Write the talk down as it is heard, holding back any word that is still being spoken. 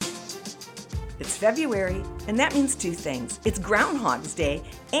It's February, and that means two things. It's Groundhog's Day,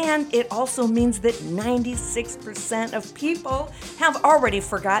 and it also means that 96% of people have already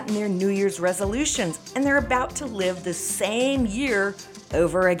forgotten their New Year's resolutions, and they're about to live the same year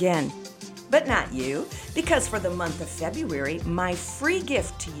over again. But not you, because for the month of February, my free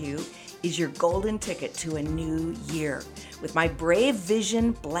gift to you is your golden ticket to a new year. With my Brave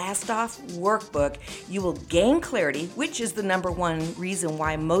Vision Blast Off workbook, you will gain clarity, which is the number one reason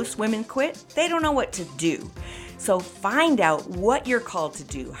why most women quit. They don't know what to do. So find out what you're called to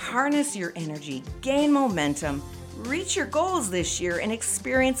do, harness your energy, gain momentum, reach your goals this year, and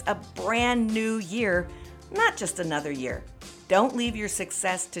experience a brand new year, not just another year. Don't leave your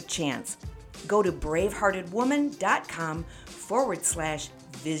success to chance. Go to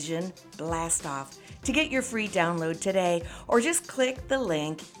braveheartedwoman.com/Vision Blast Off to get your free download today, or just click the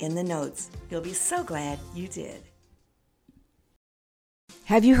link in the notes. You'll be so glad you did.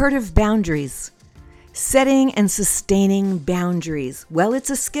 Have you heard of boundaries? Setting and sustaining boundaries. Well,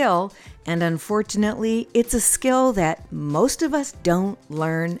 it's a skill, and unfortunately, it's a skill that most of us don't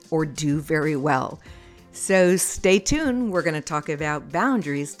learn or do very well. So stay tuned. We're going to talk about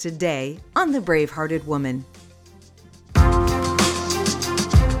boundaries today on The Brave-Hearted Woman.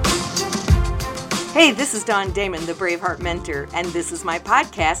 Hey, this is Dawn Damon, the Braveheart Mentor, and this is my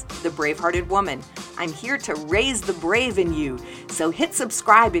podcast, The Brave-Hearted Woman. I'm here to raise the brave in you, so hit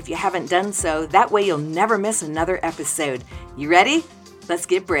subscribe if you haven't done so. That way you'll never miss another episode. You ready? Let's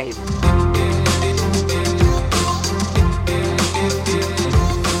get brave.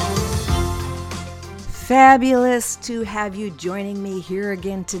 Fabulous to have you joining me here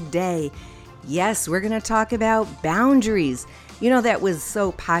again today. Yes, we're going to talk about boundaries. You know, that was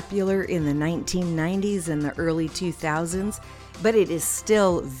so popular in the 1990s and the early 2000s, but it is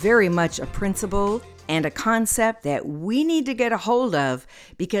still very much a principle and a concept that we need to get a hold of,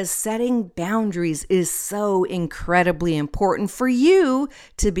 because setting boundaries is so incredibly important for you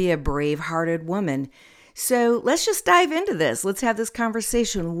to be a brave-hearted woman. So let's just dive into this. Let's have this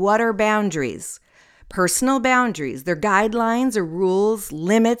conversation. What are boundaries? Personal boundaries. They're guidelines or rules,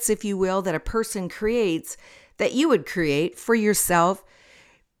 limits, if you will, that a person creates, that you would create for yourself,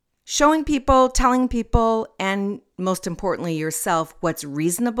 showing people, telling people, and most importantly yourself, what's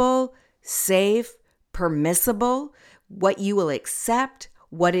reasonable, safe, permissible, what you will accept,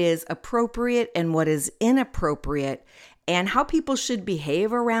 what is appropriate and what is inappropriate, and how people should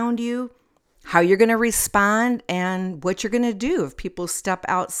behave around you, how you're going to respond, and what you're going to do if people step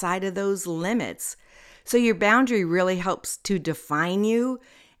outside of those limits. So your boundary really helps to define you.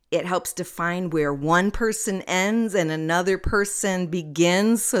 It helps define where one person ends and another person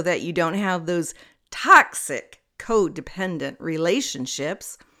begins, so that you don't have those toxic, codependent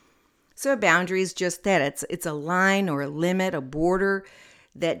relationships. So a boundary is just that. It's a line or a limit, a border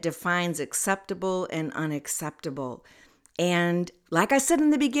that defines acceptable and unacceptable. And like I said in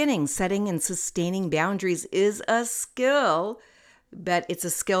the beginning, setting and sustaining boundaries is a skill, but it's a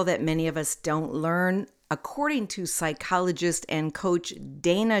skill that many of us don't learn. According to psychologist and coach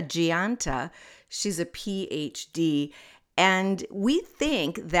Dana Gianta, she's a PhD, and we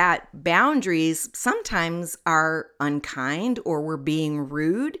think that boundaries sometimes are unkind or we're being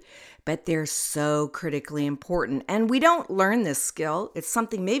rude, but they're so critically important. And we don't learn this skill. It's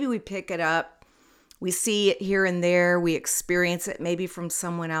something, maybe we pick it up, we see it here and there, we experience it maybe from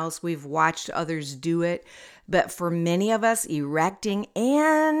someone else, we've watched others do it. But for many of us, erecting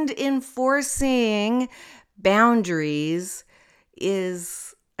and enforcing boundaries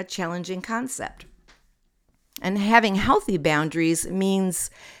is a challenging concept. And having healthy boundaries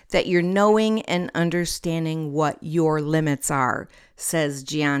means that you're knowing and understanding what your limits are, says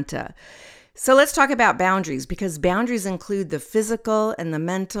Gianta. So let's talk about boundaries, because boundaries include the physical and the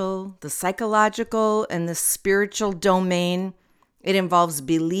mental, the psychological and the spiritual domain. It involves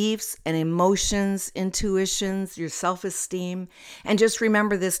beliefs and emotions, intuitions, your self-esteem. And just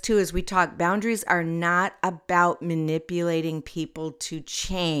remember this too, as we talk, boundaries are not about manipulating people to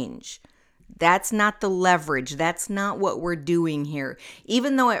change. That's not the leverage. That's not what we're doing here.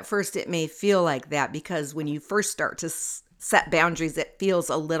 Even though at first it may feel like that, because when you first start to set boundaries, it feels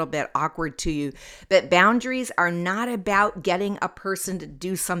a little bit awkward to you. But boundaries are not about getting a person to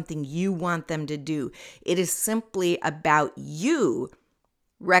do something you want them to do. It is simply about you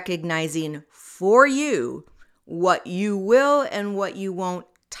recognizing for you what you will and what you won't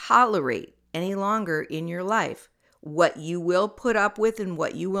tolerate any longer in your life, what you will put up with and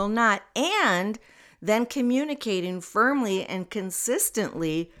what you will not, and then communicating firmly and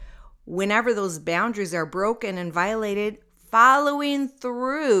consistently whenever those boundaries are broken and violated, following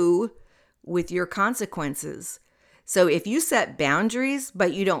through with your consequences. So if you set boundaries,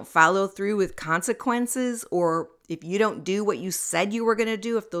 but you don't follow through with consequences, or if you don't do what you said you were going to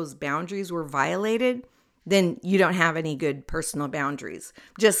do, if those boundaries were violated, then you don't have any good personal boundaries.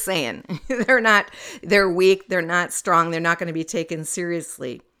 Just saying. They're weak, they're not strong, they're not going to be taken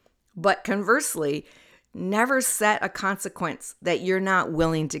seriously. But conversely, never set a consequence that you're not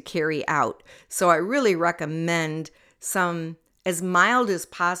willing to carry out. So I really recommend some as mild as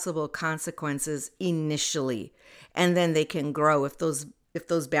possible consequences initially, and then they can grow if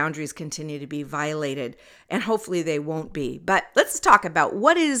those boundaries continue to be violated, and hopefully they won't be. But let's talk about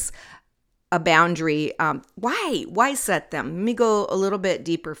what is a boundary. Why set them? Let me go a little bit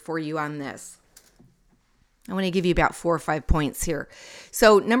deeper for you on this. I want to give you about 4 or 5 points here.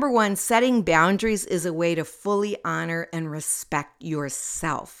 So number 1, setting boundaries is a way to fully honor and respect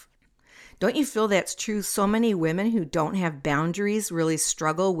yourself. Don't you feel that's true? So many women who don't have boundaries really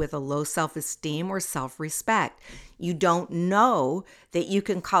struggle with a low self-esteem or self-respect. You don't know that you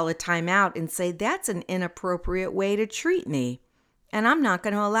can call a timeout and say, that's an inappropriate way to treat me, and I'm not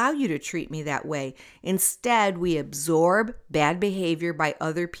going to allow you to treat me that way. Instead, we absorb bad behavior by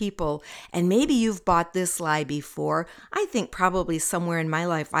other people. And maybe you've bought this lie before. I think probably somewhere in my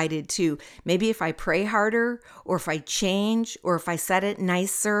life I did too. Maybe if I pray harder, or if I change, or if I said it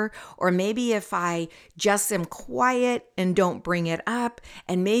nicer, or maybe if I just am quiet and don't bring it up,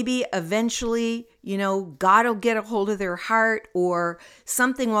 and maybe eventually, God will get a hold of their heart, or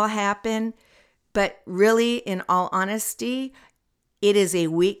something will happen. But really, in all honesty, it is a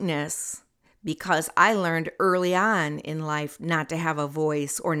weakness, because I learned early on in life not to have a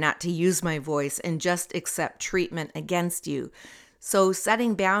voice, or not to use my voice, and just accept treatment against you. So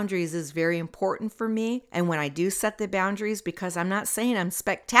setting boundaries is very important for me. And when I do set the boundaries, because I'm not saying I'm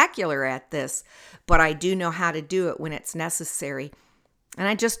spectacular at this, but I do know how to do it when it's necessary. And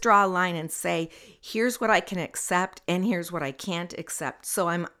I just draw a line and say, here's what I can accept and here's what I can't accept. So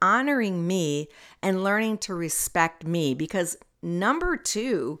I'm honoring me and learning to respect me, because number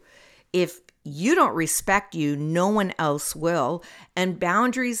 2, if you don't respect you, no one else will. And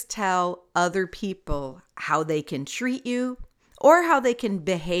boundaries tell other people how they can treat you or how they can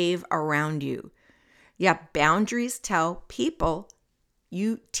behave around you. Yeah, boundaries tell people,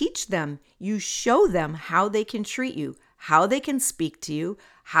 you teach them, you show them how they can treat you, how they can speak to you,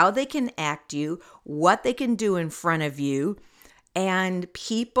 how they can act to you, what they can do in front of you. And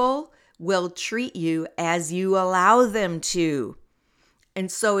people will treat you as you allow them to.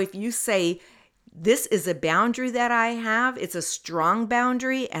 And so if you say, this is a boundary that I have, it's a strong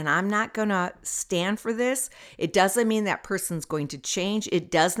boundary, and I'm not going to stand for this, it doesn't mean that person's going to change. It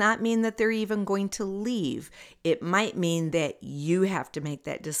does not mean that they're even going to leave. It might mean that you have to make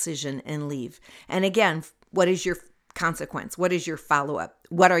that decision and leave. And again, what is your consequence? What is your follow-up?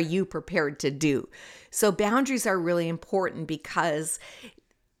 What are you prepared to do? So boundaries are really important, because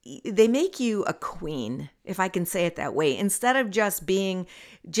they make you a queen, if I can say it that way. Instead of just being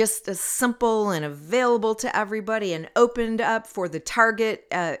just as simple and available to everybody and opened up for the target,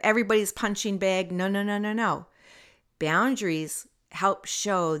 everybody's punching bag. No. Boundaries help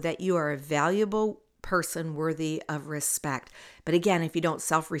show that you are a valuable person worthy of respect. But again, if you don't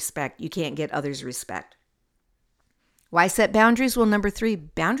self-respect, you can't get others' respect. Why set boundaries? Well, number 3,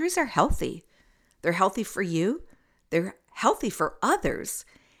 boundaries are healthy. They're healthy for you. They're healthy for others.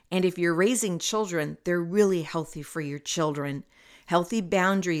 And if you're raising children, they're really healthy for your children. Healthy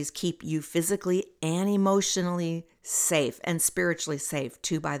boundaries keep you physically and emotionally safe, and spiritually safe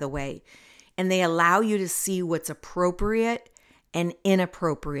too, by the way. And they allow you to see what's appropriate and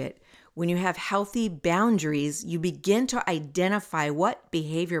inappropriate. When you have healthy boundaries, you begin to identify what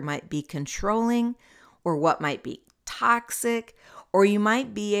behavior might be controlling, or what might be toxic, or you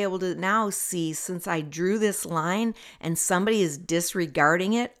might be able to now see, since I drew this line and somebody is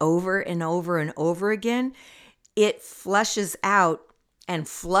disregarding it over and over and over again, it flushes out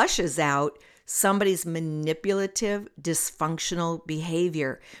somebody's manipulative, dysfunctional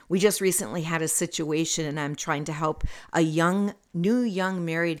behavior. We just recently had a situation, and I'm trying to help a new young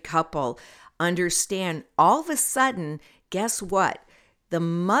married couple understand. All of a sudden, guess what? The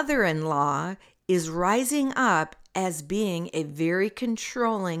mother-in-law is rising up as being a very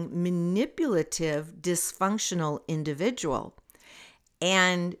controlling, manipulative, dysfunctional individual.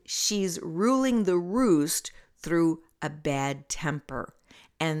 And she's ruling the roost through a bad temper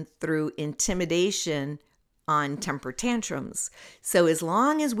and through intimidation on temper tantrums. So as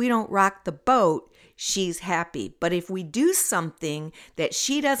long as we don't rock the boat, she's happy. But if we do something that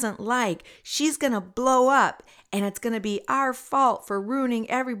she doesn't like, she's going to blow up, and it's going to be our fault for ruining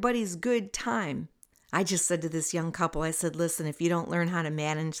everybody's good time. I just said to this young couple, I said, listen, if you don't learn how to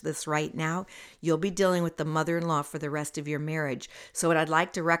manage this right now, you'll be dealing with the mother-in-law for the rest of your marriage. So what I'd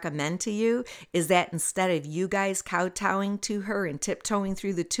like to recommend to you is that instead of you guys kowtowing to her and tiptoeing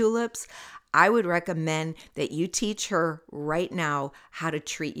through the tulips, I would recommend that you teach her right now how to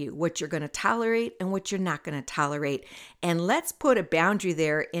treat you, what you're going to tolerate and what you're not going to tolerate. And let's put a boundary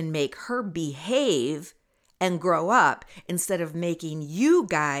there and make her behave and grow up instead of making you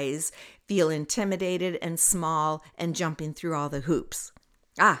guys feel intimidated and small and jumping through all the hoops.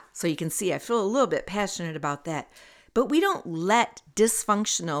 So you can see I feel a little bit passionate about that. But we don't let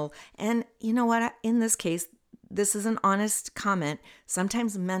dysfunctional, and you know what, in this case, this is an honest comment,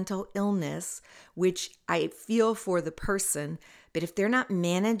 sometimes mental illness, which I feel for the person, but if they're not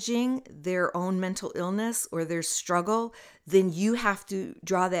managing their own mental illness or their struggle, then you have to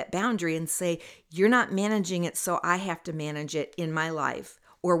draw that boundary and say, you're not managing it, so I have to manage it in my life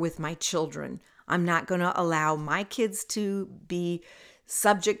or with my children. I'm not going to allow my kids to be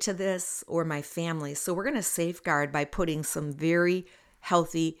subject to this or my family. So we're going to safeguard by putting some very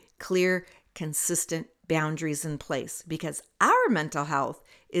healthy, clear, consistent boundaries in place because our mental health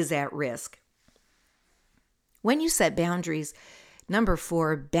is at risk. When you set boundaries, number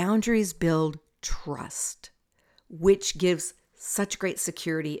 4, boundaries build trust, which gives such great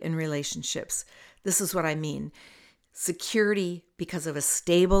security in relationships. This is what I mean. Security because of a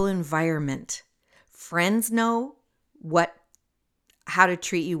stable environment. Friends know how to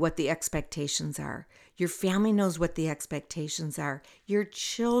treat you, what the expectations are. Your family knows what the expectations are. Your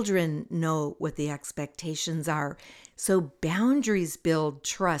children know what the expectations are. So boundaries build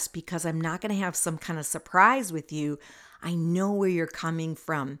trust because I'm not going to have some kind of surprise with you. I know where you're coming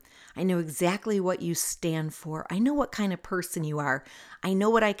from. I know exactly what you stand for. I know what kind of person you are. I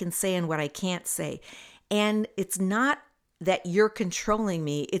know what I can say and what I can't say. And it's not that you're controlling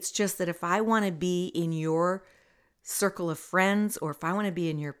me. It's just that if I want to be in your circle of friends or if I want to be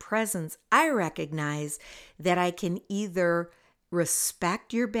in your presence, I recognize that I can either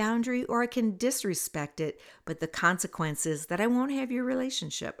respect your boundary or I can disrespect it. But the consequence is that I won't have your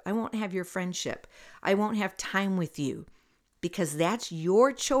relationship. I won't have your friendship. I won't have time with you because that's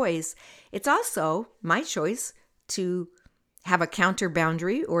your choice. It's also my choice to have a counter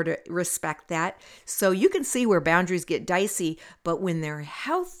boundary or to respect that. So you can see where boundaries get dicey, but when they're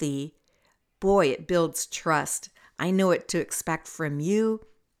healthy, boy, it builds trust. I know what to expect from you.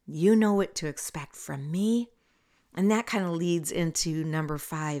 You know what to expect from me. And that kind of leads into number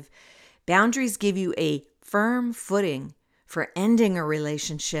 5. Boundaries give you a firm footing for ending a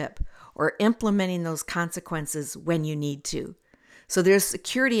relationship or implementing those consequences when you need to. So there's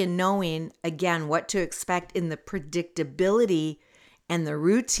security in knowing, again, what to expect in the predictability and the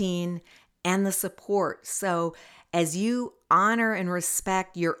routine and the support. So as you honor and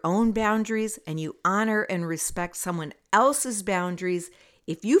respect your own boundaries and you honor and respect someone else's boundaries,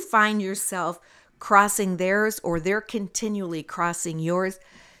 if you find yourself crossing theirs or they're continually crossing yours,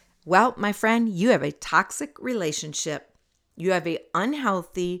 well, my friend, you have a toxic relationship. You have an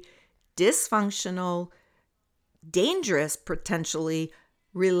unhealthy, dysfunctional, dangerous, potentially,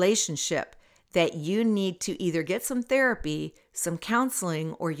 relationship that you need to either get some therapy, some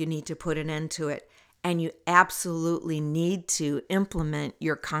counseling, or you need to put an end to it. And you absolutely need to implement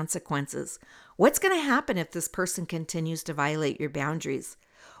your consequences. What's going to happen if this person continues to violate your boundaries?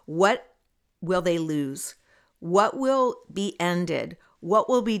 What will they lose? What will be ended? What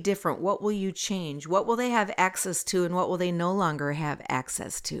will be different? What will you change? What will they have access to and what will they no longer have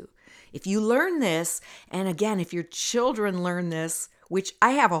access to? If you learn this, and again, if your children learn this, which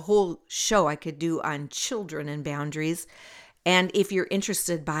I have a whole show I could do on children and boundaries, and if you're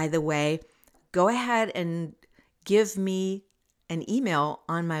interested, by the way, go ahead and give me an email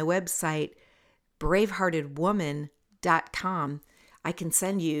on my website, braveheartedwoman.com. I can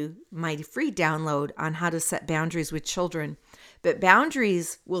send you my free download on how to set boundaries with children. But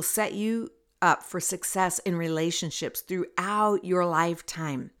boundaries will set you up for success in relationships throughout your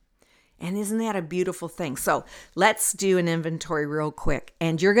lifetime. And isn't that a beautiful thing? So let's do an inventory real quick.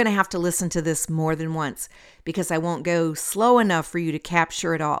 And you're going to have to listen to this more than once because I won't go slow enough for you to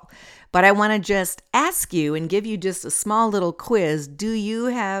capture it all. But I want to just ask you and give you just a small little quiz. Do you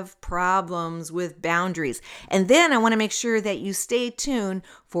have problems with boundaries? And then I want to make sure that you stay tuned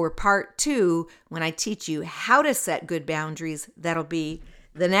for part 2 when I teach you how to set good boundaries. That'll be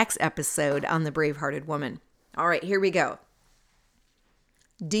the next episode on the Bravehearted Woman. All right, here we go.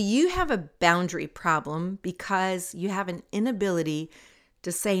 Do you have a boundary problem because you have an inability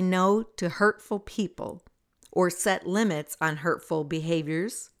to say no to hurtful people or set limits on hurtful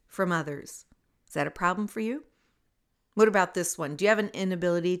behaviors from others? Is that a problem for you? What about this one? Do you have an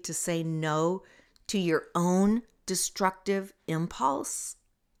inability to say no to your own destructive impulse,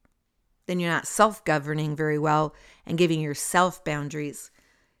 then you're not self-governing very well and giving yourself boundaries.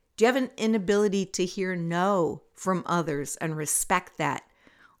 Do you have an inability to hear no from others and respect that?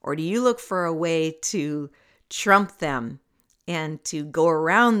 Or do you look for a way to trump them and to go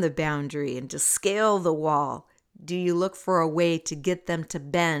around the boundary and to scale the wall? Do you look for a way to get them to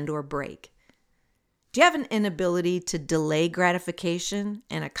bend or break? Do you have an inability to delay gratification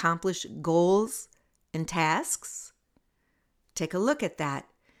and accomplish goals and tasks? Take a look at that.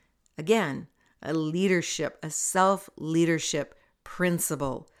 Again, a self-leadership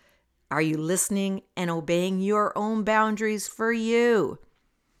principle. Are you listening and obeying your own boundaries for you?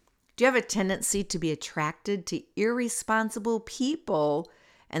 Do you have a tendency to be attracted to irresponsible people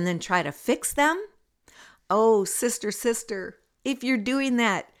and then try to fix them? Oh, sister, if you're doing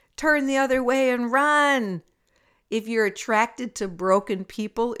that, turn the other way and run. If you're attracted to broken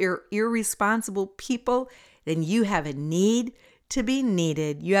people or irresponsible people, then you have a need to be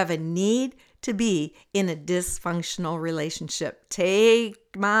needed. You have a need to be in a dysfunctional relationship. Take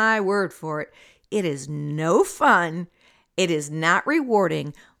my word for it. It is no fun. It is not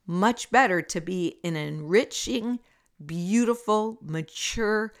rewarding. Much better to be in an enriching, beautiful,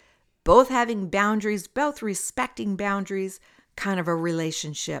 mature, both having boundaries, both respecting boundaries, kind of a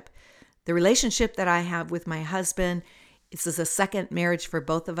relationship. The relationship that I have with my husband, this is a second marriage for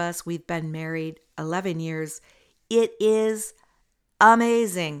both of us. We've been married 11 years. It is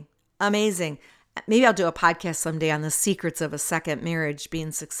amazing. Amazing. Maybe I'll do a podcast someday on the secrets of a second marriage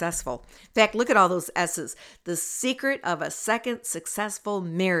being successful. In fact, look at all those S's. The secret of a second successful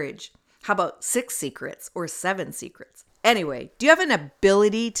marriage. How about 6 secrets or 7 secrets? Anyway, do you have an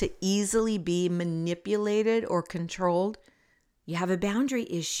ability to easily be manipulated or controlled? You have a boundary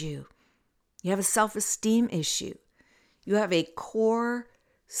issue. You have a self-esteem issue. You have a core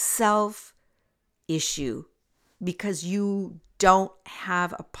self issue because you don't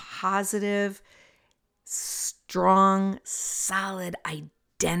have a positive, strong, solid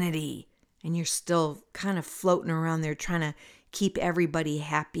identity. And you're still kind of floating around there trying to keep everybody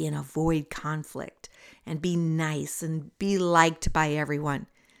happy and avoid conflict and be nice and be liked by everyone.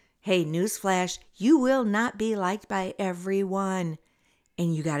 Hey, newsflash, you will not be liked by everyone.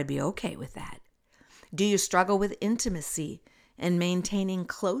 And you got to be okay with that. Do you struggle with intimacy and maintaining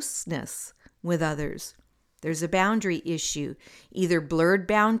closeness with others? There's a boundary issue, either blurred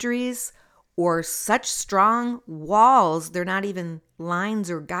boundaries or such strong walls. They're not even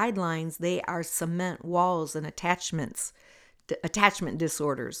lines or guidelines. They are cement walls and attachment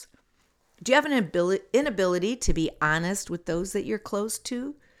disorders. Do you have an inability to be honest with those that you're close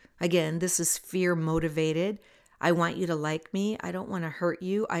to? Again, this is fear motivated. I want you to like me. I don't want to hurt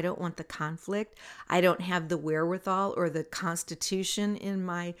you. I don't want the conflict. I don't have the wherewithal or the constitution in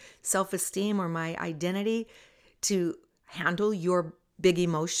my self-esteem or my identity to handle your big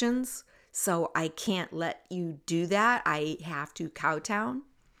emotions. So I can't let you do that. I have to kowtow.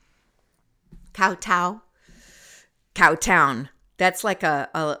 That's like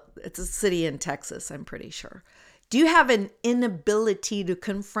it's a city in Texas, I'm pretty sure. Do you have an inability to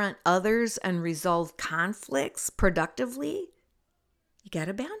confront others and resolve conflicts productively? You got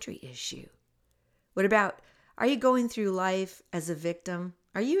a boundary issue. What about, are you going through life as a victim?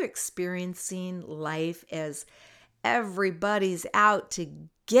 Are you experiencing life as everybody's out to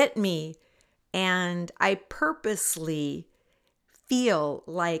get me and I purposely feel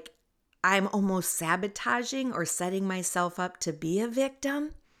like I'm almost sabotaging or setting myself up to be a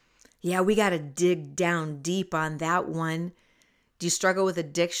victim? Yeah, we got to dig down deep on that one. Do you struggle with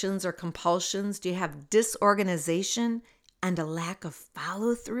addictions or compulsions? Do you have disorganization and a lack of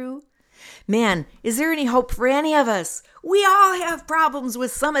follow-through? Man, is there any hope for any of us? We all have problems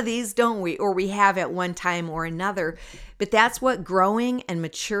with some of these, don't we? Or we have at one time or another. But that's what growing and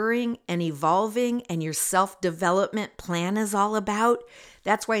maturing and evolving and your self-development plan is all about.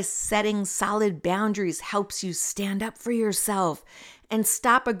 That's why setting solid boundaries helps you stand up for yourself and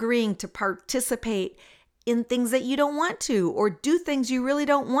stop agreeing to participate in things that you don't want to, or do things you really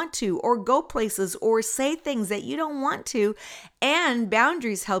don't want to, or go places or say things that you don't want to. And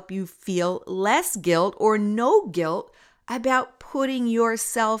boundaries help you feel less guilt or no guilt about putting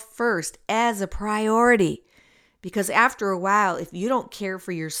yourself first as a priority. Because after a while, if you don't care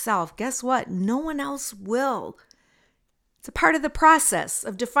for yourself, guess what? No one else will. It's a part of the process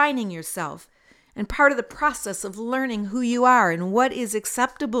of defining yourself and part of the process of learning who you are and what is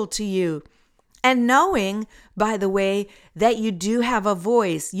acceptable to you. And knowing, by the way, that you do have a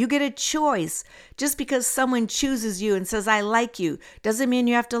voice. You get a choice. Just because someone chooses you and says, I like you, doesn't mean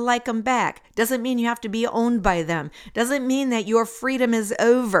you have to like them back. Doesn't mean you have to be owned by them. Doesn't mean that your freedom is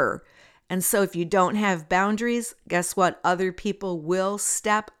over. And so if you don't have boundaries, guess what? Other people will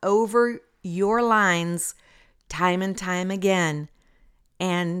step over your lines time and time again,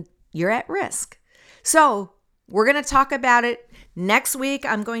 and you're at risk. So we're going to talk about it. Next week,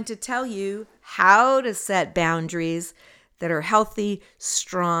 I'm going to tell you how to set boundaries that are healthy,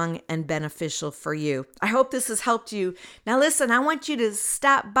 strong, and beneficial for you. I hope this has helped you. Now listen, I want you to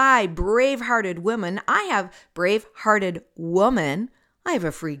stop by Bravehearted Woman. I have Bravehearted Woman. I have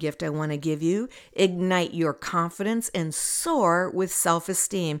a free gift I want to give you. Ignite your confidence and soar with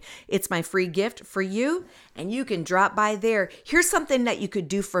self-esteem. It's my free gift for you, and you can drop by there. Here's something that you could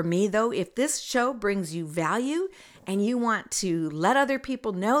do for me, though. If this show brings you value and you want to let other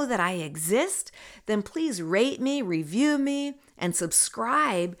people know that I exist, then please rate me, review me, and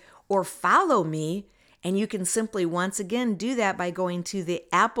subscribe or follow me. And you can simply, once again, do that by going to the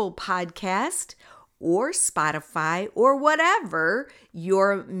Apple Podcast or Spotify or whatever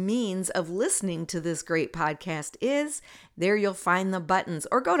your means of listening to this great podcast is. There you'll find the buttons,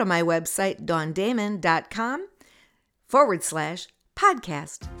 or go to my website,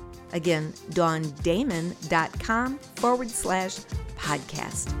 dawndamon.com/podcast. Again,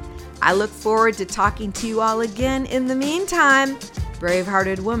 dawndamon.com/podcast. I look forward to talking to you all again. In the meantime,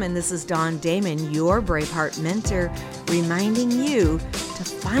 Bravehearted Woman, this is Dawn Damon, your Braveheart mentor, reminding you to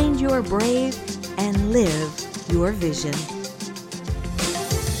find your brave and live your vision.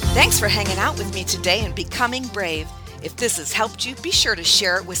 Thanks for hanging out with me today and becoming brave. If this has helped you, be sure to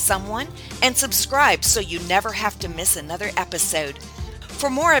share it with someone and subscribe so you never have to miss another episode. For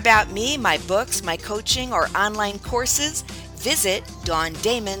more about me, my books, my coaching, or online courses, visit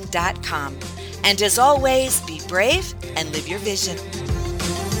dawndamon.com. And as always, be brave and live your vision.